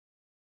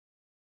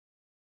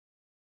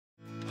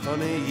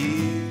Honey,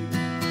 you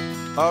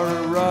are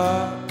a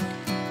rock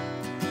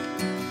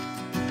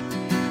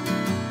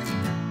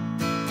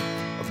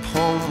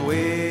upon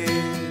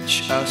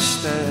which I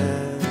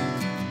stand,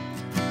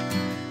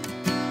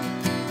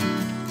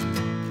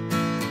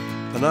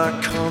 and I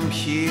come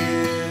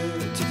here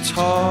to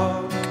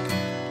talk.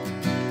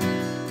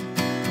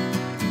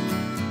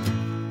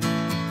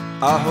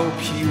 I hope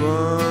you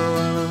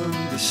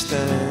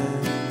understand.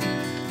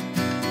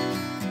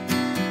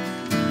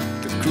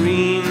 The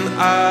green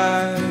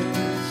eyes,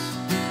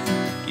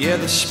 yeah,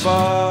 the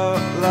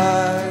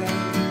spotlight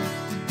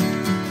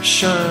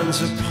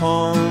shines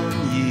upon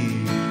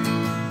you.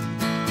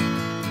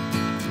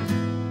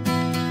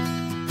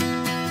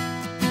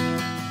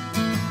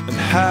 And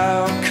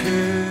how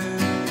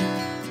could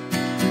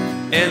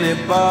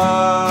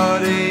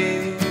anybody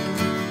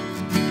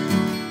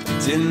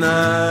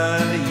deny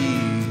you?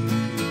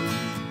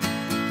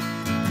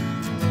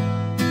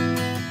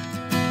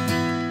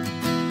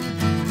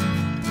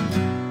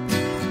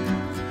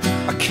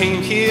 I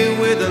came here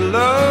with a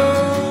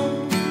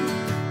load,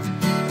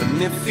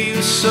 and it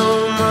feels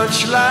so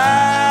much lighter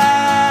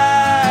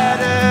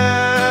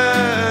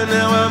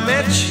now I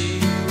met you.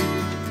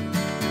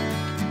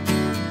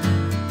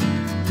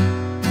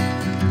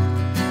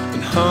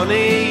 And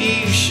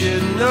honey, you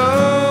should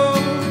know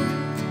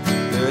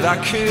that I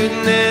could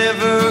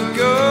never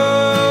go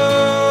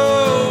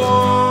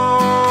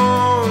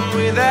on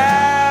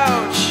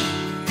without you.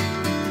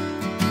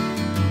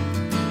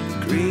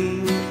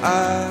 Green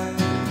eyes,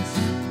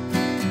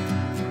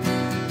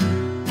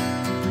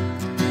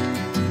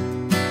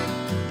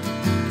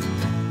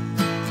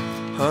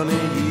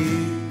 honey, you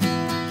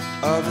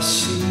are the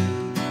sea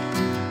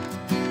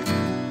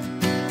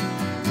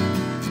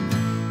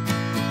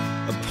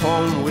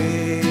upon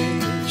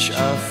which I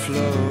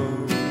flow,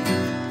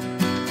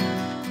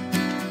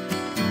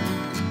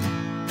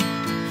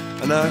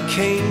 and I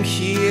came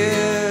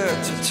here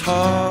to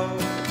talk.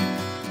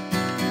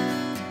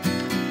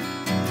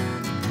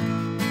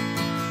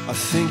 I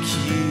think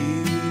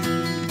you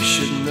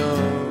should know.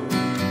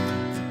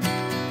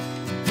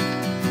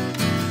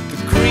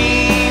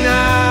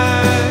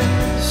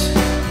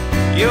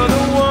 You're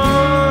the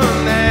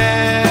one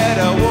that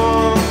I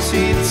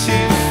wanted to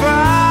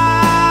find,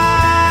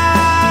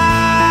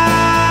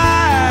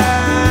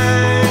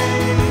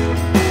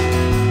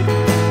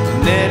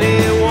 and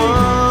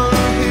anyone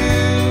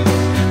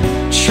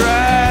who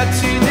tried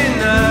to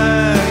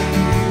deny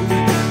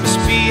you must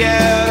be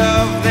out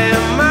of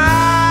their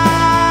mind.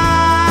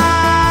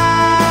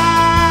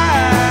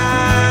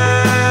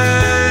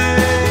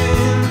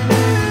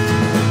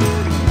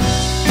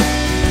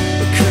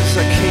 Because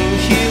I came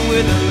here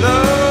with a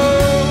love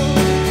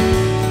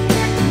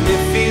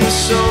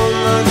so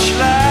much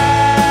lighter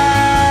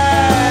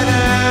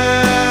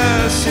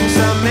since I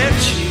met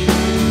you.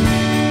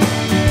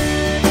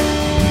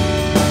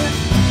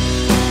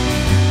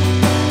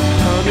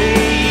 Honey,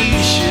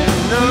 you should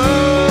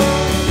know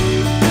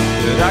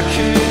that I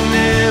could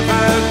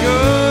never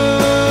go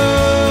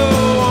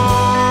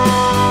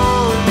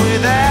on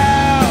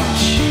without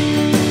you.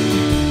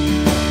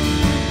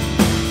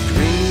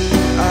 Green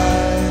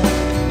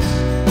eyes,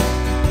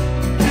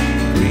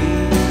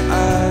 green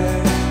eyes.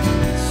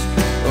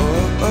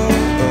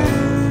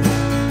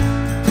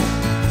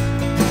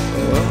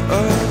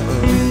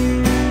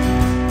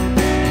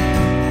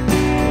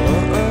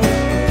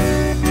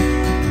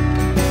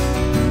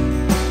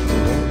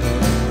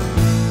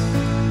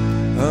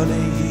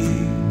 Honey, you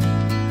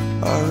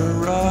are a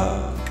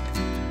rock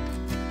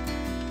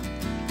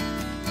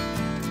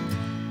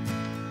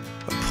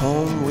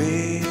upon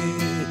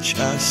which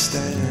I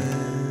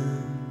stand.